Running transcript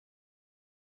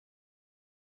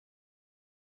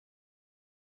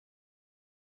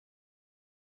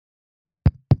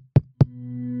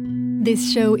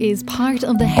This show is part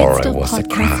of the All Head right, Stuff what's the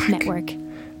Podcast crack? Network.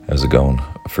 How's it going?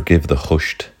 Forgive the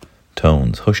hushed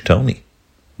tones. Hushed Tony,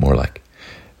 more like,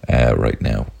 right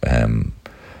now. I'm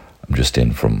just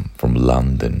in from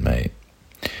London, mate.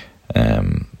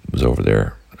 Was over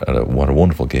there. What a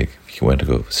wonderful gig. If you went to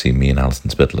go see me and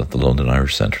Alison Spittle at the London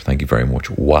Irish Centre, thank you very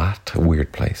much. What a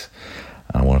weird place.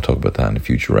 And I want to talk about that in a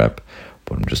future rep.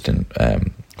 But I'm just in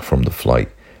from the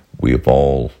flight. We've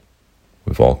all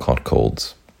caught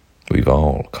colds. We've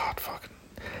all caught fucking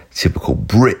typical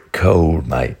Brit cold,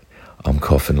 mate. I'm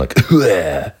coughing like,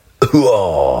 that's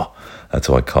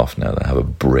how I cough now. I have a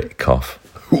Brit cough.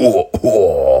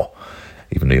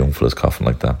 Even the young fella's coughing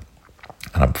like that.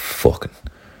 And I'm fucking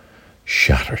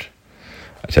shattered.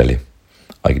 I tell you,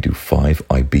 I could do 5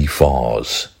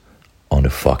 IB4s on a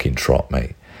fucking trot,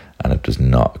 mate. And it does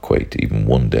not equate to even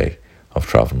one day of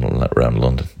travelling around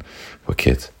London with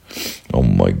kids. Oh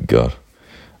my God.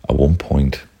 At one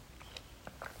point,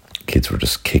 kids were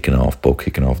just both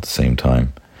kicking off at the same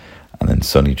time. And then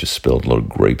Sonny just spilled a lot of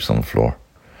grapes on the floor.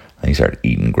 And he started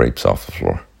eating grapes off the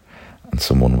floor. And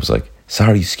someone was like,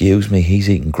 sorry, excuse me, he's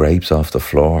eating grapes off the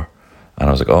floor. And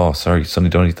I was like, oh, sorry, Sonny,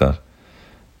 don't eat that.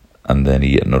 And then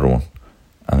he ate another one.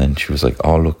 And then she was like,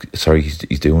 oh, look, sorry, he's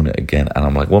doing it again. And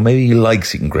I'm like, well, maybe he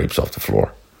likes eating grapes off the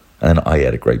floor. And then I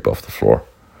ate a grape off the floor.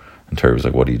 And Terry was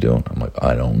like, what are you doing? I'm like,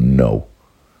 I don't know.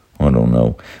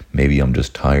 Maybe I'm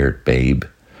just tired, babe,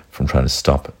 from trying to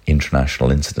stop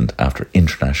international incident after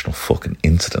international fucking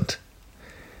incident.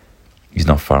 He's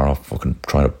not far off fucking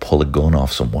trying to pull a gun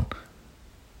off someone.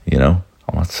 You know?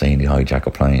 I'm not saying he hijack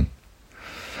a plane.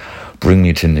 Bring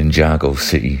me to Ninjago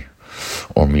City.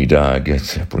 Or me dad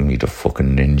gets it. Bring me to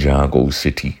fucking Ninjago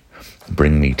City.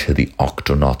 Bring me to the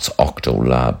Octonauts Octo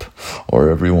Lab. Or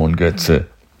everyone gets it.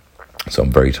 So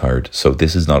I'm very tired. So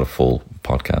this is not a full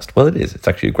podcast. Well, it is. It's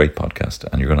actually a great podcast.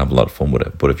 And you're going to have a lot of fun with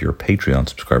it. But if you're a Patreon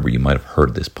subscriber, you might have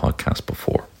heard this podcast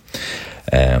before.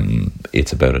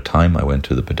 It's about a time I went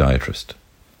to the podiatrist.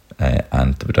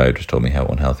 And the podiatrist told me how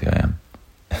unhealthy I am.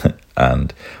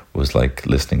 And was like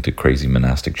listening to crazy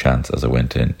monastic chants as I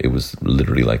went in. It was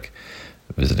literally like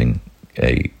visiting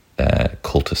a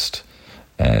cultist,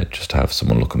 just to have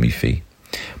someone look at me fee.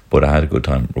 But I had a good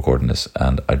time recording this,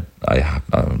 and I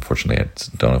unfortunately I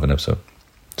don't have an episode,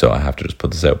 so I have to just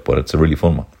put this out. But it's a really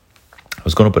fun one. I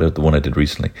was going to put out the one I did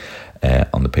recently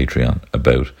on the Patreon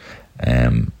about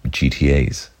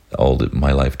GTAs.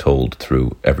 My life told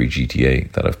through every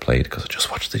GTA that I've played, because I just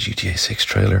watched the GTA 6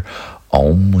 trailer.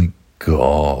 Oh my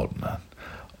God, man.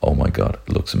 Oh my God,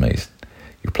 it looks amazing.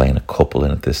 You're playing a couple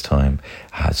in it this time.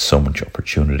 It has so much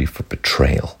opportunity for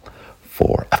betrayal,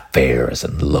 for affairs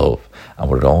and love. And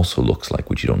what it also looks like,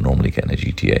 which you don't normally get in a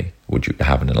GTA, which you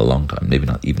haven't in a long time, maybe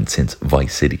not even since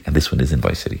Vice City, and this one is in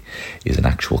Vice City, is an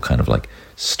actual kind of like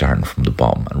starting from the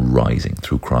bottom and rising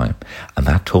through crime. And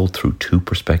that told through two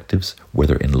perspectives, where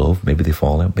they're in love, maybe they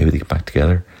fall out, maybe they get back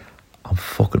together. I'm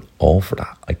fucking all for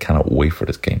that. I cannot wait for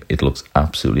this game. It looks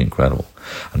absolutely incredible.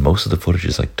 And most of the footage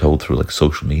is like told through like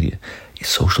social media. Is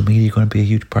social media going to be a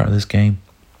huge part of this game?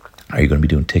 Are you going to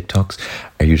be doing TikToks?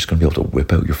 Are you just going to be able to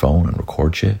whip out your phone and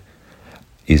record shit?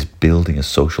 Is building a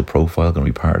social profile going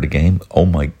to be part of the game? Oh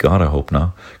my God, I hope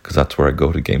not. Because that's where I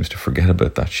go to games to forget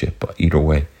about that shit. But either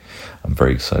way, I'm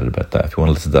very excited about that. If you want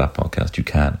to listen to that podcast, you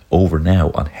can. Over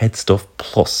now on Head Stuff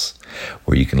Plus,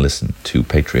 where you can listen to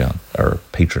Patreon, or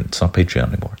Patreon. It's not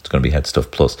Patreon anymore. It's going to be Head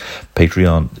Stuff Plus.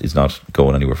 Patreon is not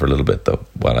going anywhere for a little bit, though,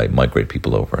 while I migrate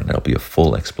people over. And there'll be a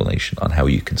full explanation on how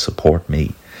you can support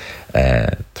me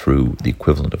through the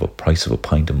equivalent of a price of a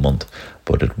pint a month.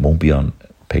 But it won't be on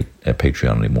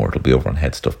Patreon anymore. It'll be over on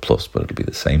Head Stuff Plus, but it'll be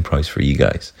the same price for you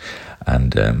guys.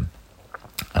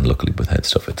 And luckily with Head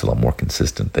Stuff, it's a lot more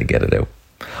consistent. They get it out.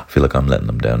 I feel like I'm letting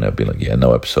them down now, being like, yeah,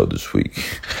 no episode this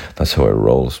week. That's how I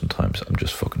roll sometimes. I'm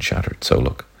just fucking shattered. So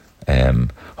look,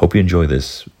 hope you enjoy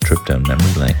this trip down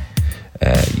memory lane.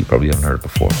 You probably haven't heard it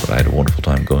before, but I had a wonderful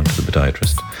time going to the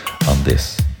podiatrist on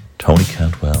this Tony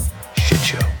Cantwell shit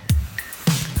show.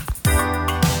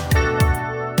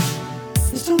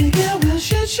 It's Tony Cantwell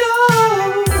shit show.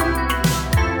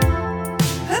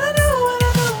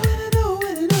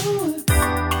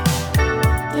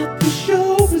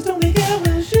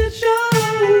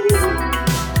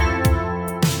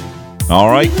 All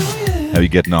right, how you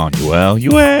getting on? You well?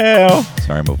 You well?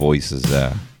 Sorry, my voice is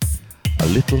a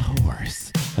little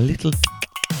hoarse, a little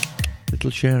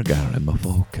Shergar in my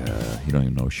folk. You don't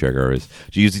even know who Shergar is.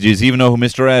 Do you even know who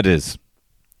Mr. Ed is?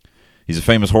 He's a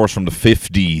famous horse from the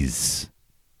 50s.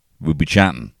 We'll be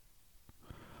chatting.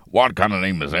 What kind of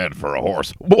name is Ed for a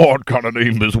horse? What kind of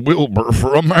name is Wilbur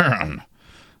for a man?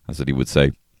 That's what he would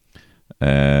say.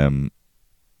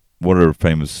 What other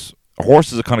famous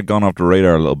Horses have kind of gone off the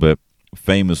radar a little bit.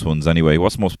 Famous ones anyway.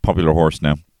 What's the most popular horse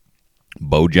now?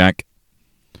 Bojack.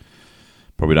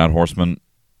 Probably that horseman.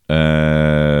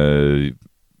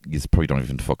 You probably don't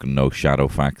even fucking know shadow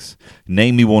facts.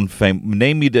 Name me one try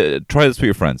this with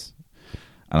your friends.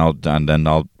 And then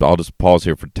I'll just pause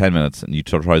here for 10 minutes and you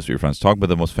try this with your friends. Talk about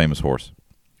the most famous horse.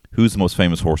 Who's the most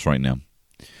famous horse right now?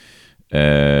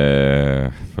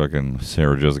 Fucking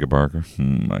Sarah Jessica Parker. Oh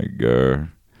my god.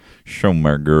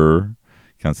 Schumacher.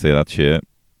 Can't say that shit.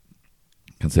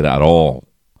 Can't say that at all.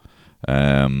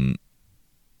 I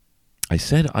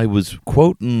said I was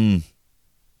quoting.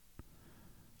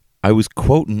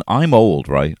 I'm old,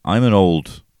 right? I'm an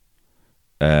old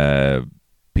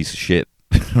piece of shit,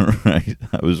 right?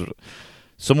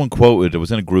 Someone quoted. It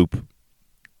was in a group,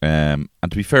 and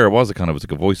to be fair, it was like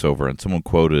a voiceover, and someone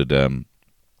quoted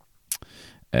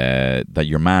that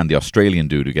your man, the Australian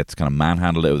dude who gets kind of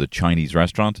manhandled out of the Chinese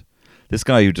restaurant. This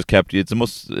guy who just kept it's an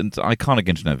iconic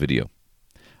internet video.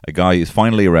 A guy is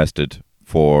finally arrested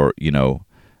for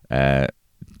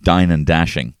dine and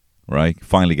dashing. Right,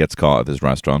 finally gets caught at this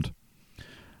restaurant,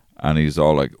 and he's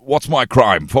all like, "What's my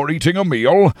crime for eating a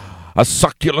meal, a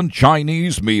succulent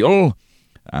Chinese meal?"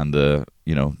 And the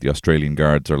Australian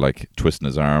guards are like twisting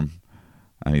his arm,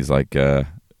 and he's like,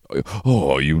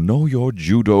 "Oh, you know your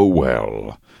judo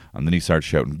well." And then he starts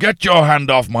shouting, "Get your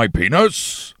hand off my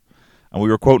penis!" And we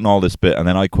were quoting all this bit, and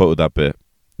then I quoted that bit.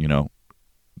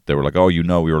 They were like, "Oh,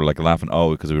 we were like laughing,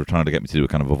 because they were trying to get me to do a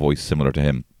kind of a voice similar to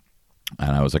him."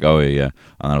 And I was like, "Oh yeah,"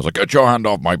 and I was like, "Get your hand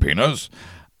off my penis!"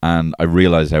 And I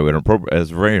realized how inappropriate. It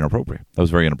was very inappropriate. That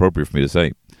was very inappropriate for me to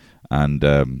say. And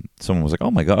someone was like,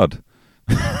 "Oh my god,"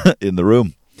 in the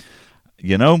room,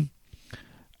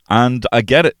 And I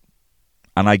get it,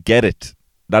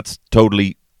 That's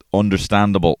totally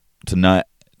understandable to not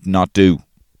do,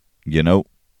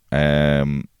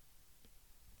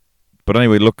 But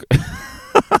anyway, look,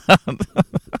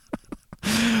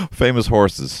 famous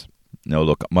horses. No,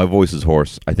 look, my voice is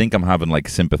hoarse. I think I'm having like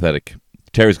sympathetic.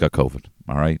 Terry's got COVID.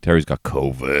 All right, Terry's got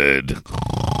COVID.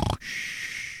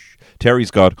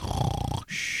 Terry's got.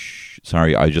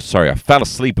 Sorry, I fell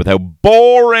asleep with how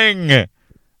boring it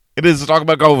is to talk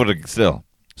about COVID still.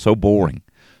 So boring,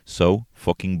 so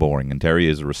fucking boring. And Terry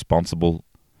is a responsible,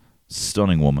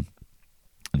 stunning woman,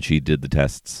 and she did the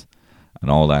tests and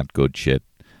all that good shit.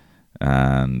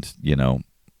 And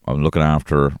I'm looking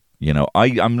after her.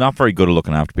 I'm not very good at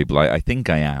looking after people. I think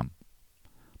I am,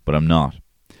 but I'm not,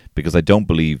 because I don't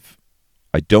believe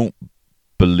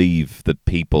that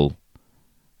people,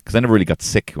 because I never really got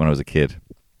sick when I was a kid.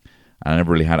 I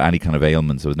never really had any kind of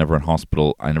ailments. I was never in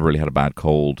hospital. I never really had a bad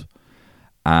cold.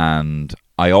 And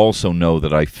I also know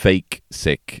that I fake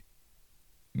sick,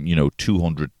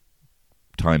 200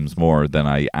 times more than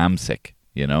I am sick,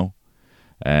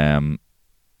 And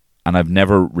I've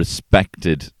never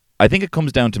respected. I think it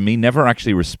comes down to me never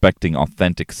actually respecting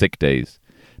authentic sick days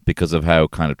because of how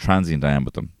kind of transient I am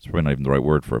with them. It's probably not even the right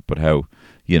word for it, but how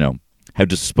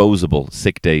disposable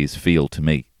sick days feel to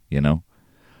me,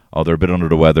 Oh, they're a bit under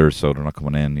the weather, so they're not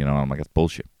coming in, I'm like, that's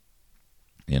bullshit,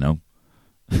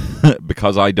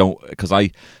 because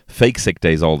I fake sick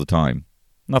days all the time.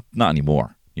 Not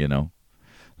anymore, Let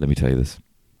me tell you this.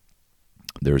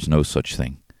 There is no such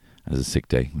thing as a sick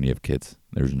day when you have kids.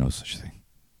 There's no such thing.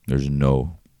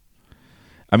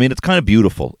 I mean, it's kind of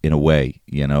beautiful in a way,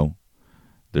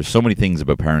 There's so many things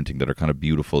about parenting that are kind of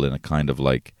beautiful in a kind of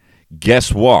like,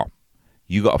 guess what?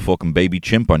 You got a fucking baby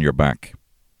chimp on your back.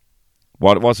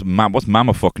 What's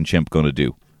mama fucking chimp going to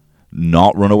do?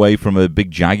 Not run away from a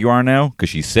big jaguar now because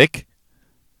she's sick?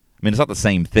 I mean, it's not the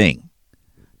same thing.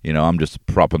 I'm just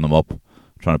propping them up,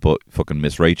 trying to put fucking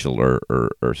Miss Rachel or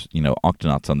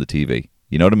Octonauts on the TV.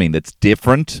 You know what I mean? It's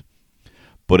different,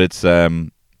 but it's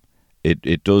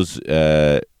it does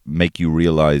make you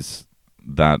realize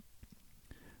that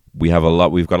we've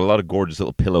got a lot of gorgeous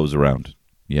little pillows around,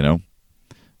 to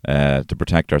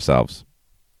protect ourselves.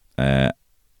 I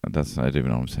don't even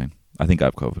know what I'm saying. I think I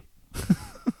have COVID.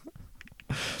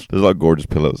 There's a lot of gorgeous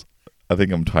pillows. I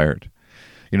think I'm tired.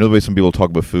 The way some people talk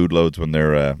about food loads when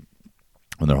they're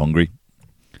hungry?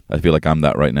 I feel like I'm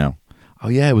that right now. Oh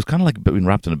yeah, it was kind of like being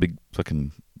wrapped in a big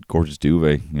fucking gorgeous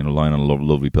duvet, lying on a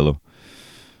lovely pillow.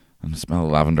 And the smell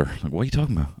of lavender. Like, what are you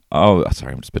talking about? Oh,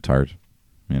 sorry, I'm just a bit tired.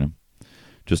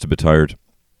 Just a bit tired.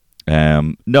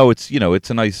 No, it's it's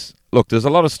a nice look. There's a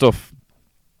lot of stuff.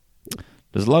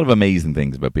 There's a lot of amazing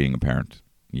things about being a parent.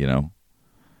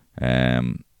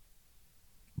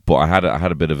 But I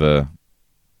had a bit of a.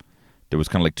 There was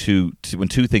kind of like when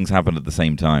two things happened at the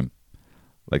same time.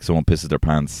 Like someone pisses their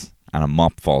pants and a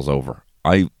mop falls over.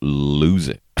 I lose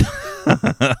it.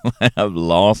 I've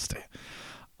lost it.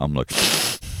 I'm like,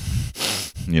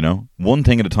 one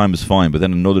thing at a time is fine, but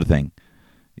then another thing,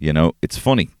 it's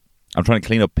funny. I'm trying to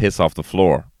clean up piss off the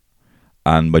floor,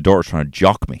 and my daughter's trying to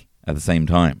jock me at the same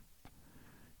time.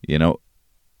 It's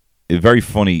very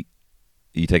funny.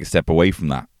 You take a step away from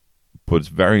that, but it's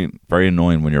very, very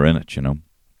annoying when you're in it.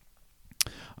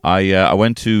 I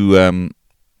went to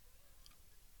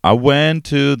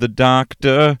the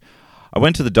doctor. I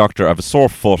have a sore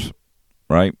foot,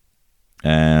 right?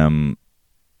 I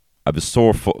have a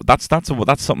sore foot. That's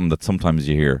something that sometimes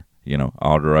you hear.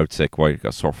 Oh, they're out sick. Why you got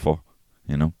a sore foot?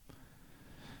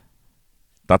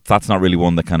 That's not really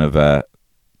one that kind of that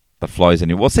flies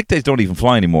anymore. Well, sick days don't even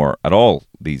fly anymore at all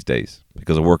these days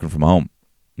because of working from home.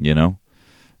 But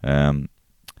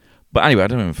anyway, I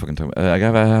don't even fucking talk. I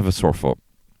have a sore foot,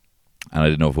 and I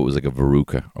didn't know if it was like a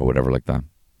verruca or whatever like that.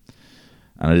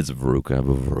 And it is a verruca. I have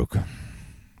a verruca.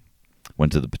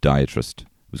 Went to the podiatrist. It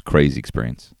was a crazy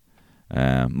experience.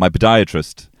 My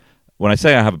podiatrist. When I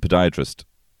say I have a podiatrist,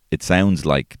 it sounds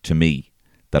like to me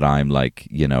that I'm like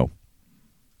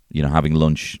having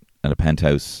lunch at a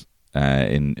penthouse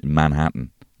in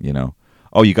Manhattan.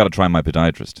 Oh, you got to try my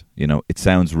podiatrist. It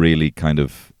sounds really kind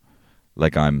of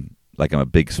like I'm a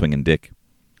big swinging dick.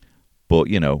 But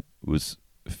it was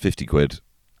 50 quid,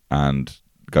 and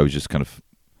the guy was just kind of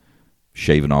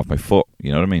shaving off my foot.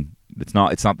 You know what I mean? It's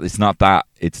not that.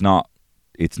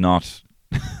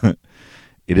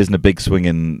 It isn't a big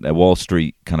swinging Wall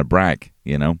Street kind of brag.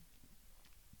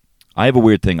 I have a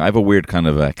weird thing. I have a weird kind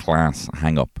of a class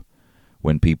hang up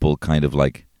when people kind of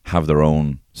like have their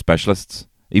own specialists,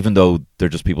 even though they're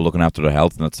just people looking after their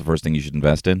health, and that's the first thing you should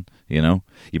invest in. You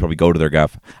probably go to their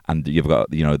gaff, and they've got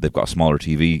a smaller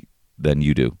TV than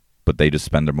you do, but they just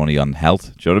spend their money on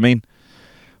health. Do you know what I mean?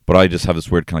 But I just have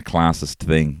this weird kind of classist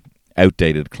thing,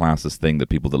 outdated classist thing, that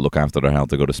people that look after their health,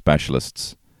 they go to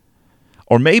specialists,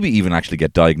 or maybe even actually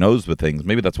get diagnosed with things.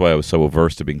 Maybe that's why I was so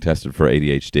averse to being tested for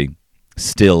ADHD.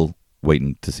 Still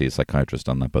waiting to see a psychiatrist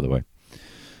on that, by the way.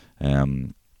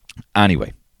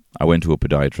 Anyway, I went to a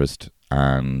podiatrist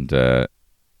and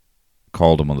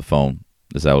called him on the phone,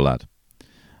 this old lad.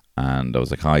 And I was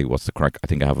like, hi, what's the crack? I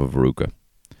think I have a verruca.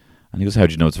 And he goes, how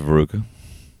do you know it's a verruca?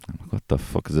 I'm like, what the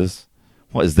fuck is this?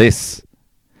 What is this?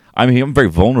 I mean, I'm very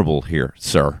vulnerable here,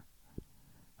 sir.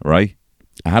 Right?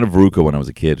 I had a verruca when I was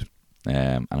a kid.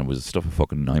 And it was stuff of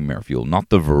fucking nightmare fuel. Not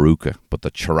the verruca, but the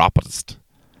chiropodist.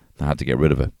 I had to get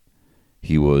rid of it.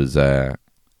 He was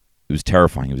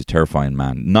terrifying. He was a terrifying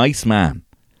man. Nice man.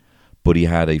 But he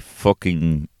had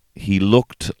he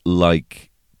looked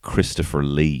like Christopher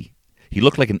Lee. He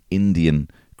looked like an Indian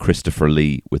Christopher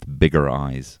Lee with bigger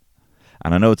eyes.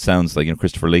 And I know it sounds like,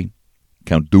 Christopher Lee,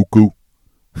 Count Dooku,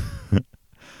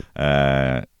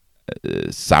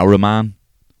 Sauron,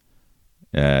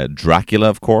 Dracula,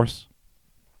 of course.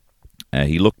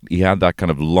 He had that kind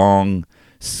of long,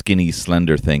 skinny,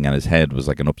 slender thing, and his head was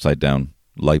like an upside down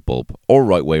light bulb, or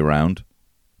right way round.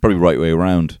 Probably right way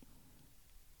around.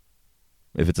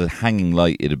 If it's a hanging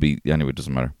light, it'd be, anyway, it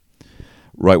doesn't matter.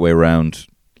 Right way around,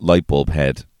 light bulb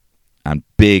head, and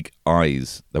big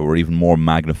eyes that were even more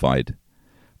magnified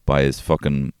by his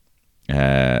fucking,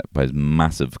 by his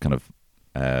massive kind of,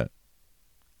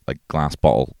 like glass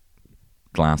bottle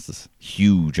glasses,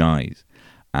 huge eyes,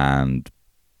 and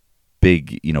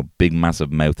big, big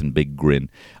massive mouth and big grin.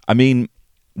 I mean,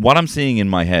 what I'm seeing in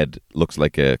my head looks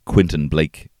like a Quentin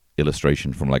Blake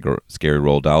illustration from like a Scary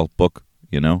Roald Dahl book,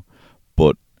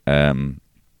 But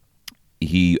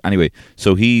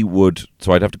so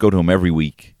I'd have to go to him every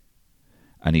week,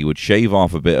 and he would shave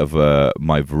off a bit of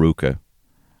my verruca,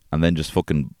 and then just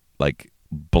fucking like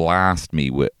blast me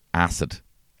with acid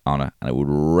on it, and it would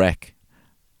wreck,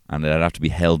 and I'd have to be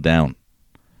held down,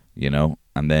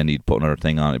 and then he'd put another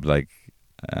thing on. It'd be like,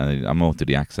 I'm going to do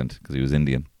the accent because he was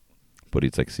Indian, but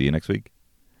he'd like, see you next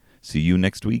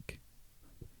week,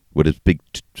 with his big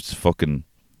fucking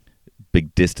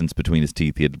big distance between his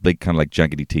teeth. He had big kind of like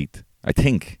jaggedy teeth, I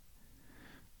think,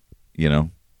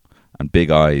 and big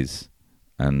eyes,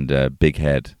 and big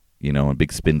head, and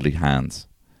big spindly hands.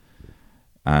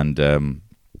 And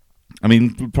I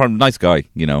mean, probably nice guy,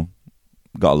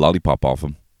 got a lollipop off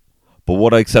him. But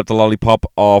would I accept a lollipop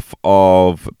off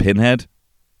of Pinhead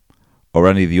or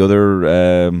any of the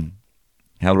other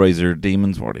Hellraiser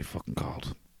demons? What are they fucking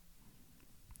called?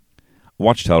 I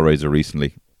watched Hellraiser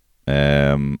recently.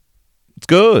 It's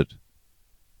good.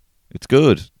 It's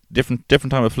good. Different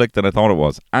time of flick than I thought it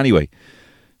was. Anyway,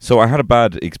 so I had a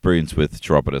bad experience with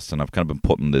chiropodists, and I've kind of been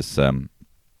putting this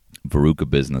verruca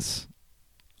business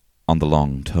on the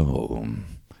long tone.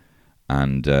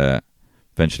 And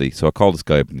eventually, so I called this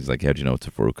guy up, and he's like, how do you know it's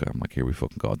a verruca? I'm like, here we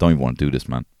fucking go. I don't even want to do this,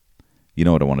 man. You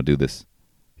know I don't want to do this.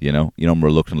 You know, I'm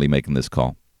reluctantly making this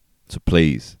call. So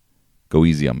please, go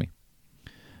easy on me.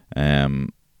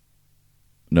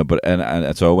 No, but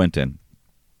and so I went in,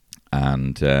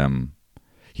 and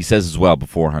he says as well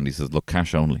beforehand, he says, look,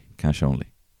 cash only.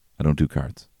 I don't do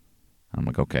cards. I'm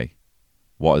like, okay,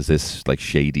 what is this, like,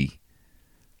 shady?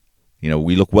 You know,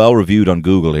 we look well reviewed on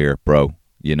Google here, bro.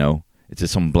 You know, is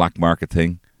this some black market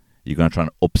thing? You're going to try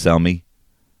and upsell me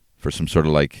for some sort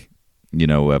of, like, you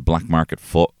know, a black market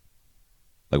foot?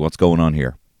 Like, what's going on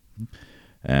here?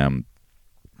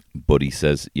 But he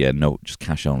says, yeah, no, just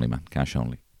cash only, man, cash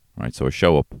only. All right, so I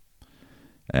show up,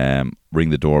 ring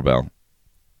the doorbell,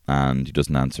 and he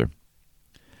doesn't answer.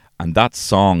 And that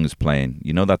song is playing.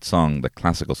 You know that song, the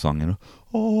classical song, you know?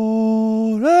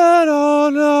 Oh, la, la,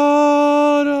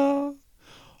 la, la.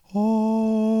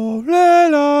 Oh, la,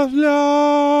 la,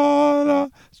 la, la.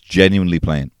 It's genuinely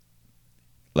playing.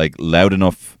 Like, loud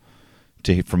enough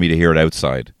for me to hear it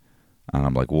outside. And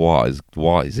I'm like, what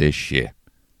is this shit?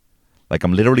 Like,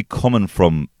 I'm literally coming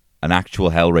from an actual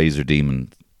Hellraiser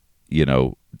demon, you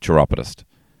know, chiropodist.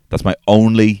 That's my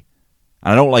only...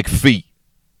 And I don't like feet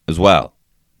as well.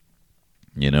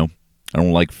 You know? I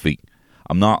don't like feet.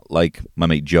 I'm not like my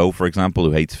mate Joe, for example,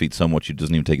 who hates feet so much he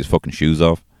doesn't even take his fucking shoes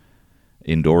off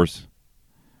indoors.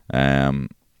 You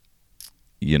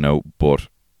know, but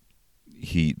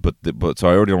so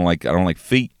I already I don't like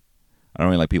feet. I don't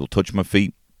really like people touch my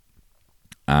feet.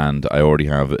 And I already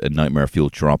have a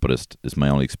nightmare-fueled chiropodist is my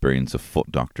only experience of foot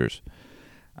doctors.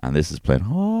 And this is playing,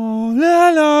 oh, la,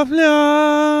 la,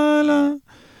 la, la,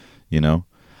 you know?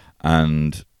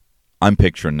 And I'm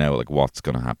picturing now, like, what's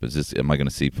going to happen. Am I going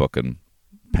to see fucking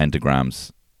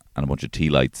pentagrams and a bunch of tea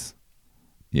lights,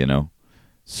 you know?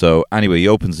 So, anyway, he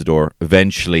opens the door.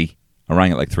 Eventually, I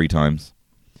rang it like 3 times.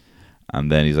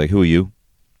 And then he's like, who are you?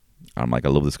 And I'm like, I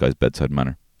love this guy's bedside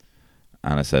manner.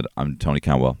 And I said, I'm Tony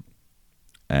Cantwell.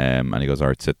 And he goes, all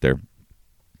right, sit there.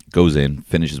 Goes in,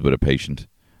 finishes with a patient.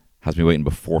 Has me waiting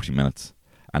about 40 minutes.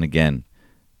 And again,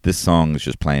 this song is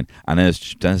just playing. And then it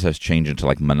starts changing to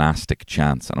like monastic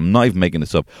chants. And I'm not even making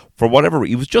this up. For whatever,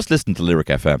 he was just listening to Lyric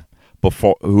FM. But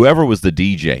for whoever was the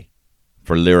DJ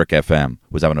for Lyric FM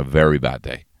was having a very bad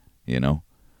day, you know?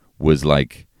 Was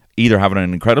like either having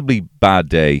an incredibly bad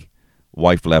day,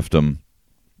 wife left him,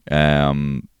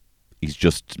 he's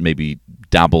just maybe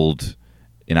dabbled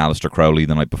in Aleister Crowley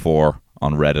the night before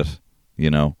on Reddit, you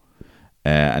know,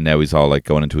 and now he's all like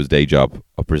going into his day job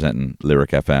of presenting Lyric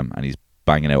FM, and he's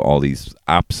banging out all these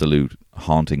absolute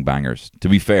haunting bangers, to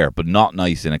be fair, but not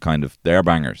nice in a kind of, they're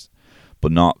bangers,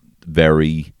 but not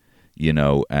very, you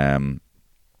know, they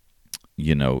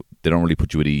don't really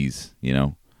put you at ease, you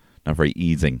know, not very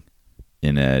easing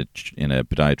in a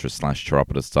podiatrist /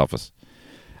 chiropodist's office.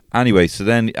 Anyway, so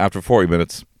then after 40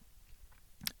 minutes,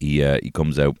 he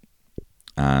comes out.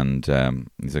 And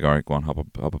he's like, all right, go on, hop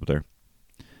up there.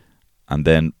 And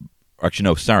then, actually,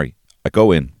 no, sorry. I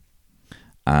go in.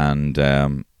 And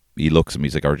he looks at me.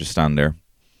 He's like, all right, just stand there.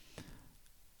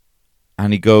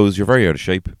 And he goes, you're very out of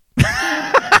shape.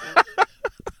 I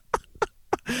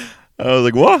was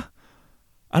like, what?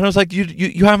 And I was like,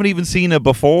 you haven't even seen a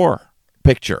before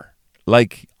picture.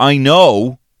 Like, I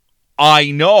know.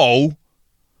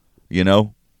 You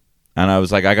know? And I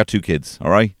was like, I got 2 kids,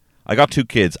 all right? I got 2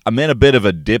 kids. I'm in a bit of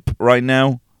a dip right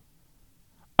now.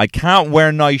 I can't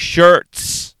wear nice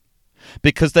shirts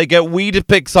because they get weed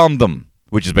picks on them,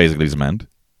 which is basically cement.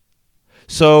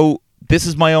 So this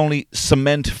is my only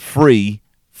cement-free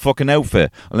fucking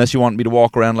outfit, unless you want me to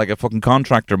walk around like a fucking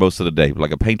contractor most of the day,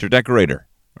 like a painter-decorator,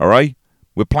 all right?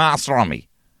 With plaster on me.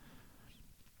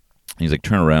 And he's like,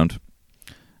 turn around.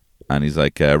 And he's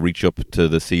like, reach up to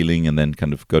the ceiling and then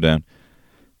kind of go down.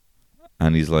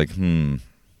 And he's like, yeah,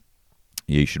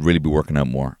 you should really be working out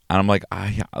more. And I'm like,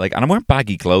 and I'm wearing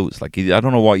baggy clothes. Like, I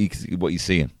don't know what he's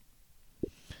seeing.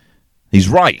 He's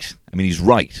right. I mean, he's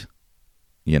right.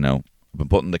 You know, I've been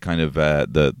putting the kind of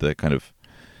the kind of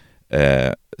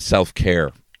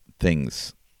self-care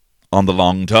things on the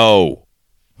long toe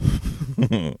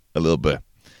a little bit.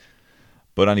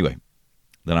 But anyway,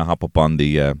 then I hop up on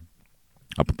the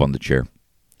chair,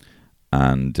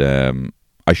 and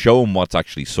I show him what's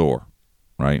actually sore,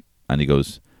 right? And he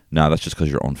goes, no, that's just because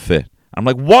you're unfit. I'm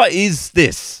like, what is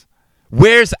this?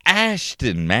 Where's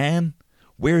Ashton, man?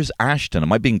 Where's Ashton?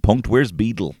 Am I being punked? Where's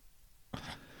Beadle?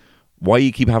 Why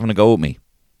you keep having to go at me?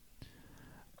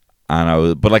 And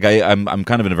I'm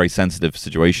kind of in a very sensitive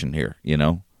situation here, you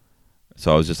know?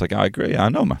 So I was just like, I agree. I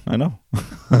know, man. I know.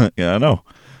 Yeah, I know.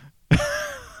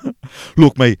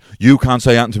 Look, mate, you can't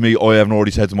say anything to me I haven't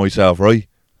already said to myself, right?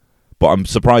 But I'm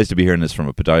surprised to be hearing this from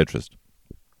a podiatrist.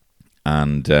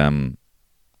 And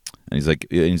And he's like,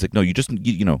 no, you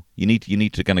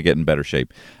need to kind of get in better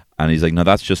shape. And he's like, no,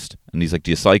 that's just, and he's like,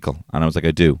 do you cycle? And I was like,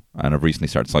 I do. And I've recently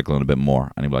started cycling a bit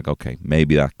more. And he'd be like, okay,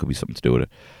 maybe that could be something to do with it.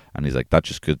 And he's like, that's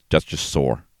just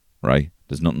sore, right?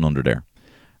 There's nothing under there.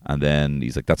 And then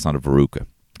he's like, that's not a verruca.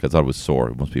 Because I thought it was sore.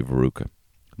 It must be a verruca.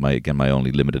 My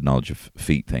only limited knowledge of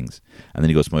feet things. And then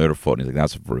he goes to my other foot and he's like,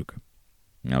 that's a verruca.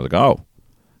 And I was like, oh.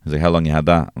 He's like, how long you had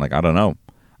that? I'm like, I don't know.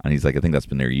 And he's like, I think that's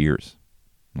been there years.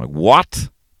 I'm like, what?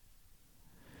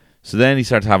 So then he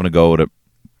starts having a go at it.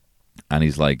 And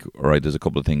he's like, all right, there's a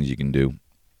couple of things you can do.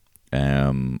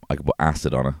 I could put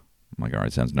acid on it. I'm like, all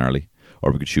right, sounds gnarly.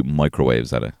 Or we could shoot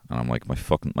microwaves at it. And I'm like, my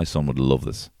son would love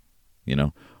this. You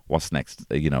know, what's next?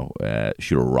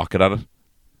 Shoot a rocket at it.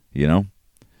 You know,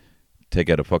 take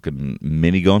out a fucking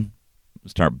minigun,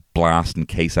 start blasting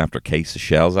case after case of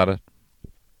shells at it.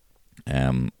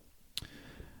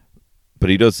 But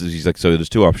he does. He's like, so there's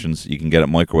two options. You can get it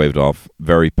microwaved off,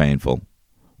 very painful,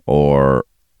 or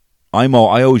I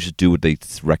always just do what they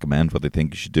recommend, what they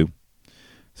think you should do.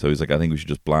 So he's like, I think we should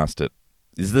just blast it.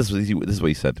 This is what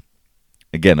he said.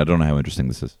 Again, I don't know how interesting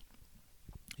this is.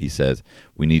 He says,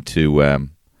 I need to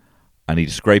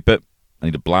scrape it, I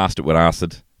need to blast it with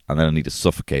acid, and then I need to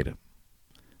suffocate it.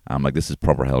 I'm like, this is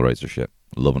proper Hellraiser shit.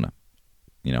 Loving it.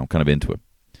 You know, I'm kind of into it.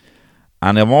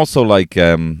 And I'm also like,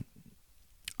 I'm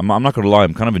not going to lie,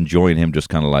 I'm kind of enjoying him just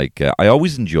kind of like, I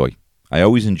always enjoy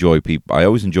people, I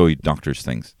always enjoy doctors'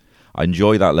 things. I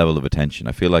enjoy that level of attention.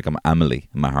 I feel like I'm Amelie,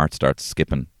 and my heart starts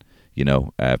skipping, you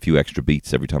know, a few extra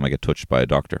beats every time I get touched by a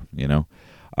doctor, you know.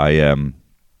 I don't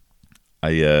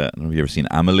know if you ever seen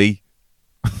Amelie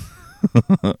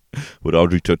with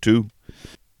Audrey Tautou.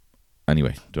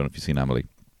 Anyway, don't know if you've seen Amelie.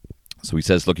 So he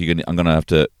says, look, I'm going to have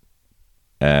to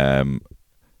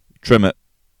trim it.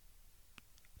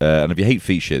 And if you hate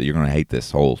feet shit, you're going to hate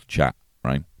this whole chat,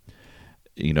 right?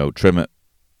 You know, trim it,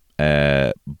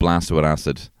 blast it with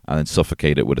acid, and then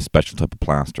suffocate it with a special type of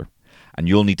plaster. And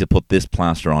you'll need to put this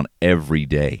plaster on every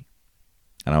day.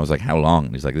 And I was like, how long?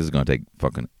 And he's like, this is going to take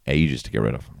fucking ages to get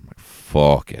rid of. I'm like,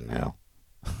 fucking hell.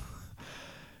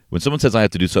 When someone says I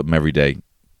have to do something every day,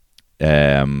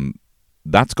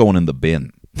 that's going in the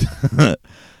bin.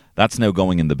 That's now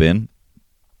going in the bin.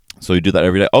 So you do that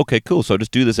every day. Okay, cool. So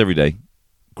just do this every day.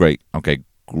 Great. Okay,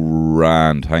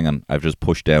 grand. Hang on. I've just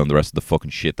pushed down the rest of the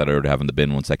fucking shit that I already have in the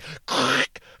bin. One sec.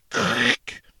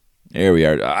 There we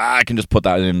are. I can just put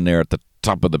that in there at the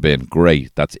top of the bin.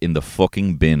 Great. That's in the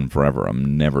fucking bin forever.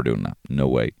 I'm never doing that. No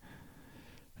way.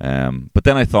 But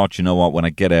then I thought, you know what? When I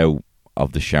get out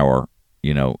of the shower,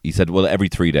 you know, he said, well, every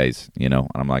 3 days, you know.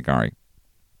 And I'm like, all right,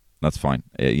 that's fine.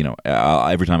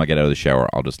 Every time I get out of the shower,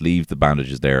 I'll just leave the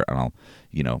bandages there and I'll,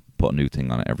 you know, put a new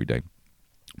thing on it every day.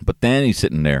 But then he's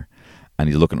sitting there and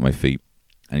he's looking at my feet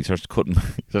and he starts cutting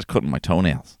my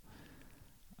toenails.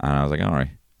 And I was like, all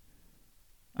right.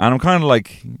 And I'm kind of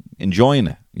like enjoying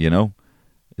it, you know.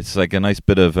 It's like a nice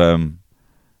bit of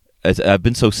I've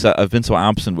been so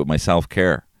absent with my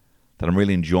self-care that I'm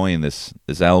really enjoying this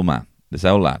owl man, this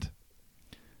owl lad,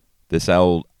 this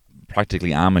owl practically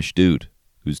Amish dude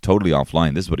who's totally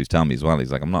offline. This is what he's telling me as well.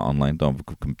 He's like, I'm not online. Don't,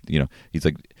 you know. He's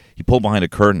like, he pulled behind a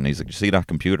curtain. He's like, you see that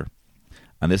computer?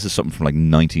 And this is something from like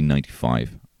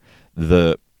 1995.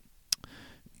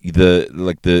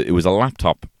 It was a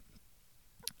laptop,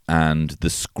 and the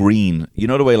screen. You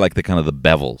know the way like the kind of the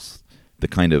bevels, the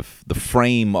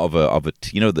frame of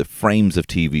the frames of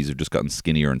TVs have just gotten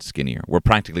skinnier and skinnier. Where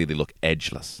practically they look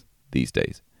edgeless these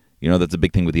days. You know, that's a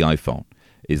big thing with the iPhone.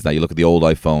 Is that you look at the old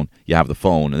iPhone, you have the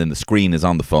phone, and then the screen is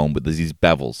on the phone, but there's these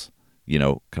bevels, you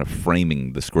know, kind of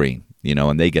framing the screen, you know,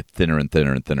 and they get thinner and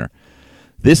thinner and thinner.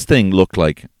 This thing looked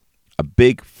like a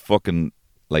big fucking,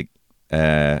 like,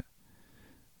 I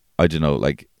don't know,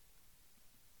 like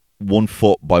 1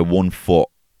 foot by 1 foot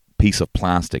piece of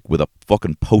plastic with a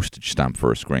fucking postage stamp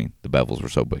for a screen. The bevels were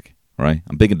so big, right?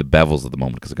 I'm big into bevels at the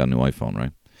moment because I got a new iPhone,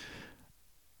 right?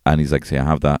 And he's like, see, I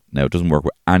have that. Now, it doesn't work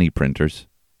with any printers.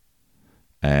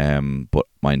 But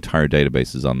my entire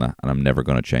database is on that, and I'm never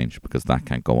going to change because that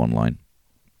can't go online.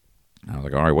 And I was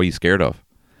like, all right, what are you scared of?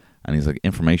 And he's like,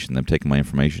 information. Them taking my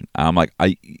information. And I'm like,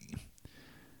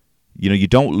 you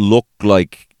don't look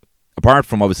like, apart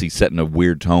from obviously setting a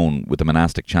weird tone with the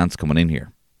monastic chants coming in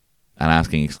here and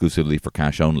asking exclusively for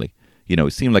cash only. You know,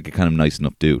 he seemed like a kind of nice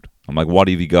enough dude. I'm like, what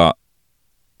have you got?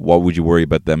 What would you worry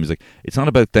about them? He's like, it's not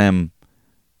about them.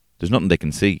 There's nothing they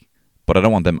can see. But I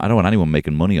don't want anyone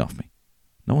making money off me.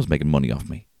 No one's making money off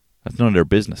me. That's none of their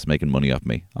business making money off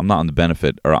me. I'm not on the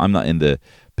benefit, or I'm not in the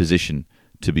position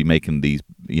to be making these,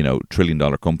 you know, $1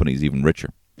 trillion companies even richer.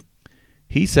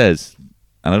 He says,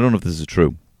 and I don't know if this is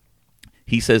true,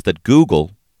 he says that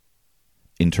Google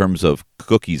in terms of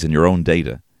cookies and your own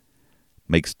data,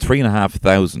 makes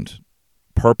 3,500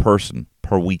 per person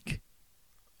per week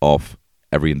off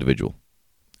every individual.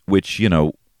 Which, you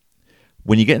know,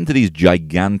 when you get into these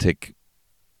gigantic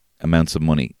amounts of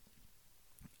money,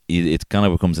 it kind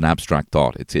of becomes an abstract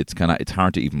thought. It's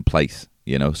hard to even place,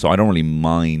 you know. So I don't really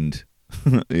mind,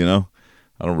 you know.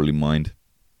 I don't really mind,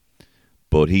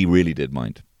 but he really did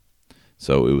mind.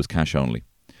 So it was cash only.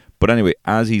 But anyway,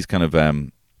 as he's kind of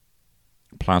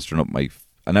plastering up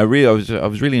and I was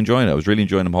really enjoying it. I was really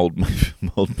enjoying him holding my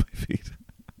feet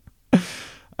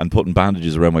and putting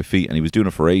bandages around my feet, and he was doing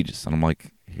it for ages. And I'm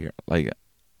like, here, like,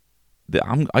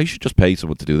 I should just pay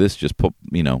someone to do this. Just put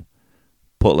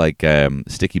like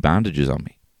sticky bandages on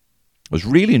me. I was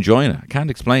really enjoying it. I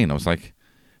can't explain. I was like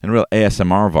in a real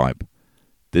ASMR vibe.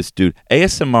 This dude,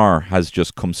 ASMR has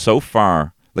just come so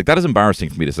far. Like, that is embarrassing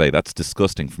for me to say. That's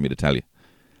disgusting for me to tell you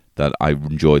that I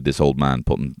enjoyed this old man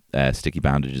putting sticky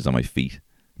bandages on my feet,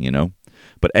 you know.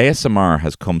 But ASMR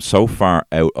has come so far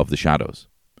out of the shadows,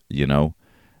 you know,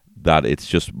 that it's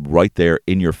just right there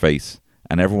in your face,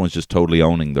 and everyone's just totally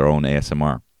owning their own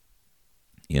ASMR,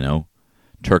 you know.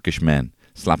 Turkish men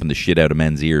slapping the shit out of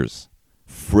men's ears,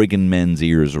 friggin' men's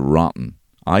ears rotten.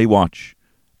 I watch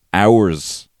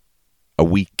hours a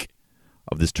week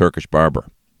of this Turkish barber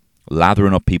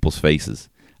lathering up people's faces,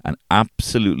 and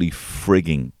absolutely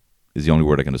frigging is the only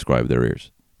word I can describe their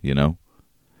ears, you know.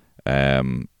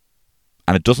 And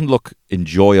it doesn't look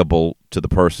enjoyable to the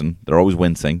person. They're always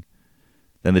wincing.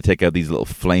 Then they take out these little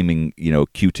flaming, you know,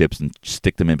 Q-tips and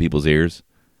stick them in people's ears.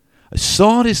 I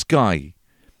saw this guy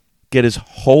get his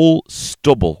whole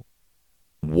stubble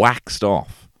waxed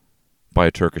off by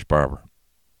a Turkish barber,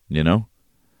 you know,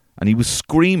 and he was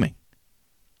screaming.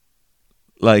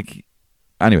 Like,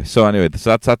 anyway, so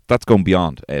that's going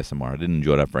beyond ASMR. I didn't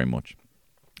enjoy that very much,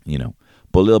 you know.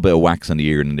 But a little bit of wax on the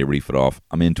ear and then they reef it off.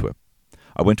 I'm into it.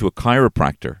 I went to a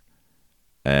chiropractor.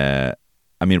 I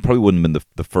mean, it probably wouldn't have been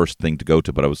the first thing to go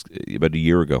to, but I was about a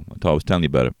year ago. I thought I was telling you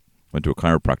about it. Went to a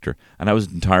chiropractor, and I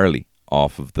was entirely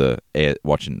off of the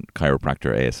watching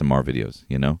chiropractor ASMR videos,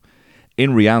 you know.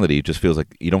 In reality, it just feels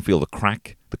like you don't feel the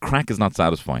crack. The crack is not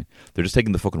satisfying. They're just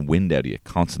taking the fucking wind out of you,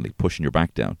 constantly pushing your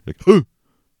back down. Like,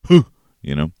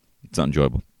 you know, it's not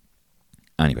enjoyable.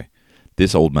 Anyway,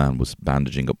 this old man was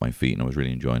bandaging up my feet, and I was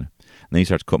really enjoying it. And then he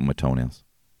starts cutting my toenails,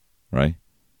 right?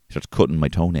 He starts cutting my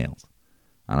toenails.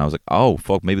 And I was like, oh,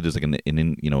 fuck, maybe there's like an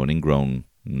ingrown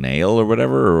nail or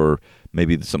whatever, or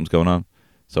maybe something's going on.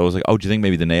 So I was like, oh, do you think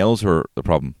maybe the nails are the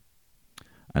problem?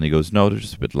 And he goes, no, they're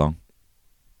just a bit long.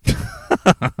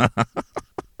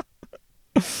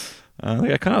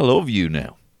 I kind of love you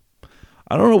now.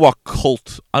 I don't know what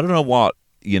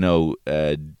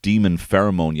demon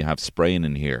pheromone you have spraying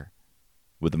in here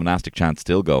with the monastic chant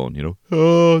still going, you know.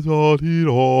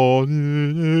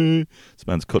 This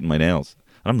man's cutting my nails.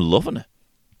 And I'm loving it.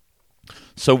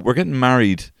 So we're getting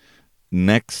married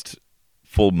next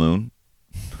full moon.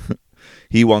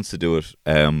 He wants to do it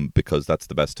because that's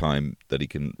the best time that he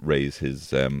can raise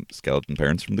his skeleton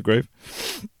parents from the grave.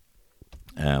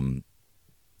 And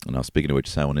now, speaking of which,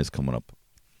 Samhain is coming up.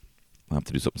 I'll have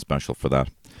to do something special for that.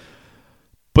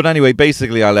 But anyway,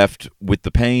 basically I left with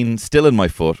the pain still in my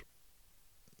foot,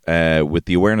 with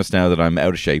the awareness now that I'm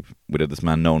out of shape, without this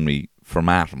man knowing me from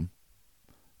Atom,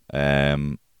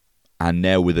 and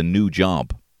now with a new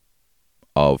job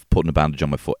of putting a bandage on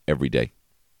my foot every day.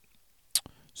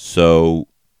 So,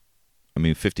 I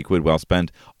mean, 50 quid well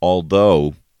spent.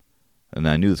 Although, and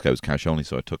I knew this guy was cash only,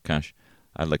 so I took cash.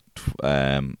 I had like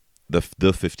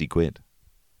the 50 quid.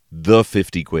 The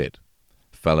 50 quid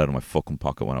fell out of my fucking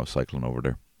pocket when I was cycling over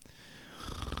there.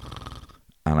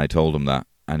 And I told him that,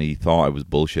 and he thought I was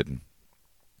bullshitting.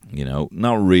 You know,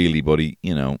 not really, but he,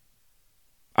 you know.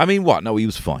 I mean, what? No, he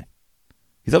was fine.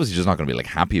 He's obviously just not going to be like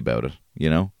happy about it, you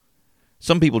know.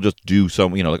 Some people just do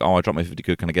some, you know, like, oh, I dropped my 50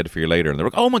 quid, can I get it for you later? And they're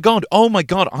like, oh my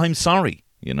god, I'm sorry.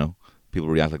 You know, people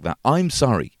react like that. I'm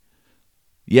sorry.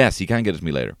 Yes, he can get it to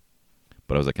me later.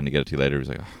 But I was like, can you get it to you later? He was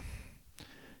like, oh.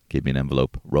 Gave me an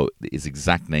envelope, wrote his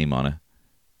exact name on it,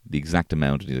 the exact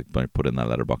amount, and he's like, put it in that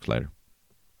letterbox later.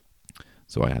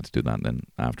 So I had to do that then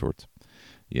afterwards,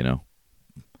 you know.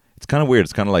 It's kind of weird.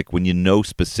 It's kind of like when you know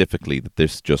specifically that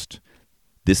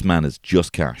this man is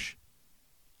just cash,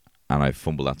 and I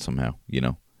fumble that somehow, you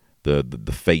know.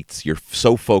 The fates, you're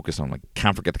so focused on, like,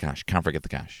 can't forget the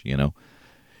cash, you know.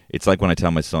 It's like when I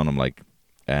tell my son, I'm like,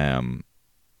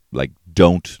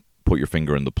 don't put your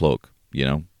finger in the plug, you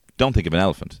know. Don't think of an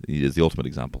elephant. It is the ultimate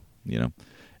example, you know.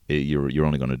 You're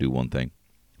only going to do one thing.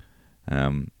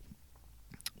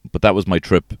 But that was my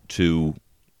trip to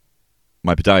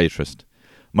my podiatrist.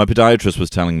 My podiatrist was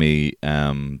telling me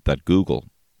that Google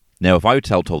Now, if I would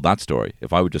told that story,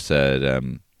 if I would just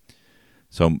said,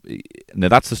 so now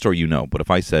that's the story you know, but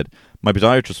if I said, my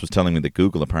podiatrist was telling me that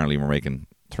Google apparently were making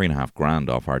 $3,500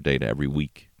 off our data every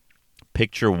week.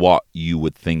 Picture what you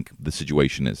would think the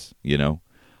situation is, you know?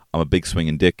 I'm a big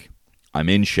swinging dick. I'm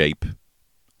in shape.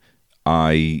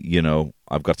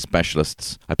 I've got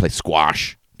specialists. I play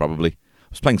squash, probably. I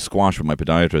was playing squash with my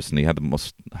podiatrist, and he had the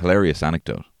most hilarious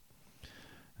anecdote.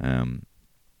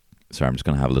 Sorry, I'm just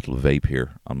going to have a little vape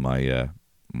here on my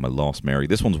Lost Mary.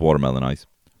 This one's watermelon ice.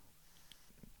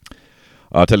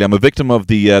 I'll tell you, I'm a victim of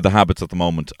the habits at the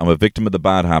moment. I'm a victim of the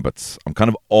bad habits. I'm kind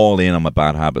of all in on my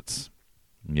bad habits,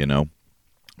 you know?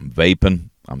 I'm vaping.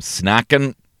 I'm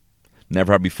snacking.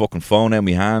 Never had my fucking phone out of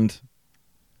my hand.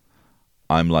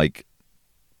 I'm like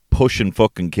pushing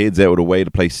fucking kids out of the way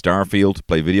to play Starfield,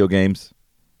 play video games,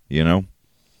 you know?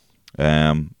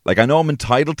 Like, I know I'm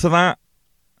entitled to that.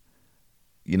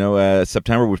 You know,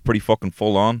 September was pretty fucking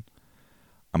full on.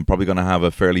 I'm probably going to have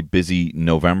a fairly busy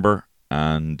November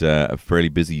and a fairly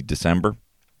busy December.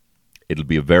 It'll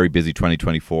be a very busy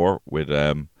 2024 with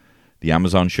the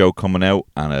Amazon show coming out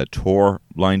and a tour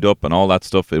lined up and all that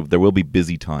stuff. There will be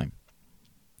busy time.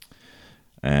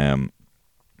 I'm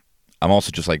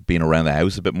also just like being around the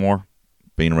house a bit more,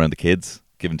 being around the kids,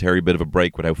 giving Terry a bit of a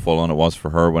break with how full on it was for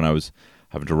her when I was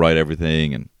having to write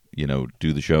everything and, you know,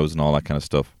 do the shows and all that kind of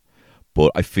stuff.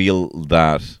 But I feel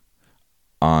that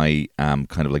I am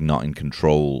kind of like not in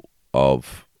control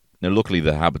of... Now, luckily,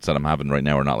 the habits that I'm having right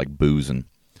now are not like boozing.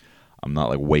 I'm not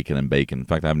like waking and baking. In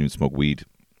fact, I haven't even smoked weed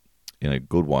in a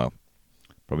good while.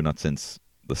 Probably not since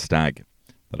the stag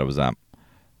that I was at.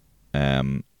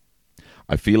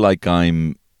 I feel like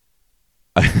I'm...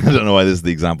 I don't know why this is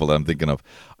the example that I'm thinking of.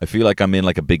 I feel like I'm in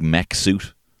like a big mech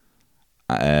suit,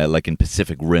 like in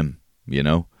Pacific Rim, you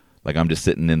know? Like I'm just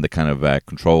sitting in the kind of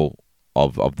control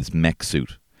of this mech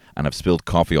suit, and I've spilled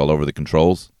coffee all over the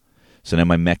controls. So now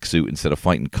my mech suit, instead of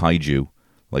fighting kaiju,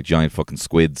 like giant fucking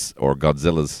squids or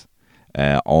Godzillas,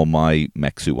 all my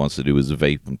mech suit wants to do is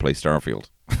vape and play Starfield.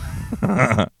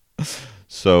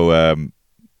 So,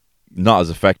 not as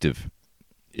effective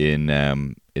in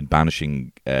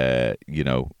banishing,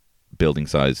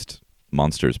 building-sized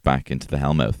monsters back into the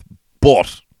Hellmouth.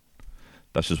 But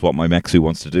that's just what my mech suit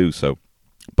wants to do. So,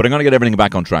 but I'm going to get everything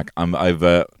back on track.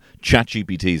 I've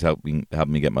ChatGPT's helping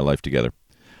me get my life together.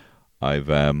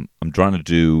 I'm trying to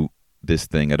do this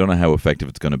thing. I don't know how effective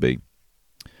it's going to be,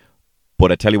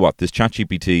 but I tell you what, this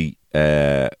ChatGPT,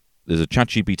 there's a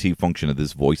ChatGPT function of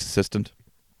this voice assistant,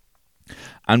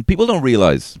 and people don't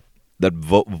realize that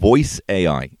voice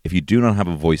AI. If you do not have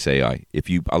a voice AI, like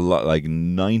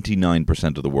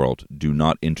 99% of the world do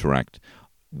not interact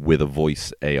with a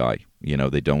voice AI. You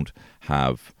know, they don't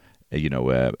have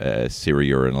a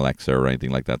Siri or an Alexa or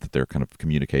anything like that they're kind of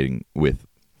communicating with.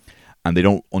 And they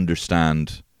don't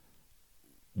understand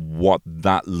what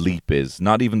that leap is.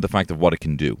 Not even the fact of what it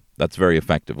can do. That's very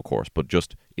effective, of course. But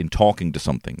just in talking to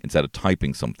something, instead of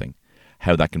typing something,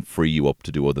 how that can free you up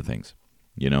to do other things.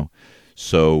 You know?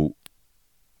 So,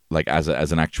 like as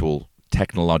an actual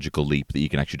technological leap that you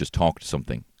can actually just talk to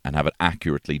something and have it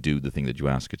accurately do the thing that you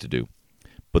ask it to do.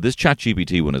 But this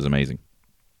ChatGPT one is amazing.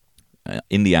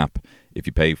 In the app, if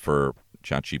you pay for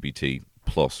ChatGPT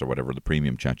Plus or whatever, the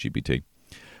premium ChatGPT,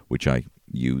 which I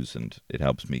use, and it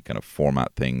helps me kind of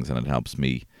format things, and it helps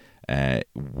me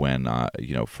when,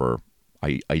 for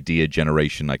idea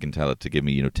generation, I can tell it to give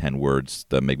me, 10 words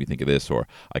that make me think of this, or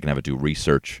I can have it do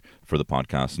research for the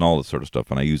podcast and all this sort of stuff,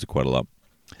 and I use it quite a lot.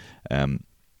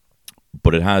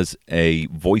 But it has a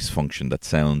voice function that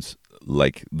sounds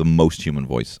like the most human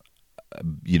voice.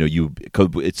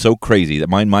 It's so crazy that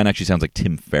mine actually sounds like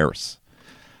Tim Ferriss,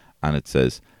 and it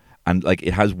says, and like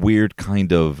it has weird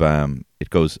kind of it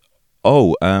goes,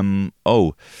 oh,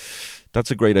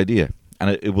 that's a great idea,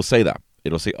 and it will say that.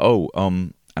 It'll say,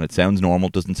 and it sounds normal,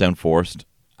 doesn't sound forced,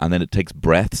 and then it takes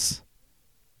breaths,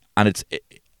 and it's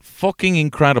fucking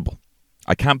incredible.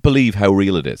 I can't believe how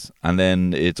real it is, and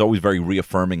then it's always very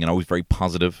reaffirming and always very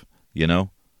positive, you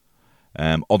know.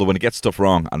 Although when it gets stuff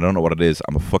wrong, I don't know what it is,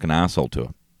 I'm a fucking asshole to it,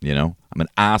 you know. I'm an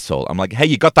asshole. I'm like, hey,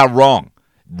 you got that wrong.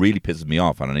 It really pisses me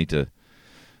off, and I need to,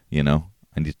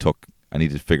 I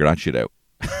need to figure that shit out.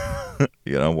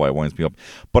 Why it winds me up.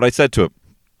 But I said to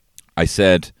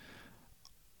it,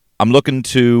 I'm looking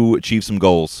to achieve some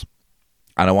goals,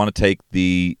 and I want to take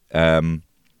the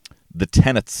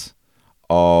tenets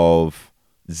of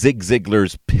Zig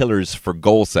Ziglar's pillars for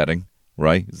goal setting,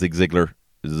 right? Zig Ziglar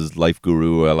is his life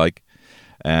guru I like.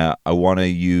 I want to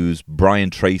use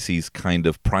Brian Tracy's kind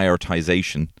of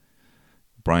prioritization.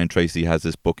 Brian Tracy has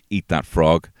this book, Eat That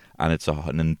Frog, and it's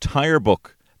an entire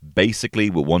book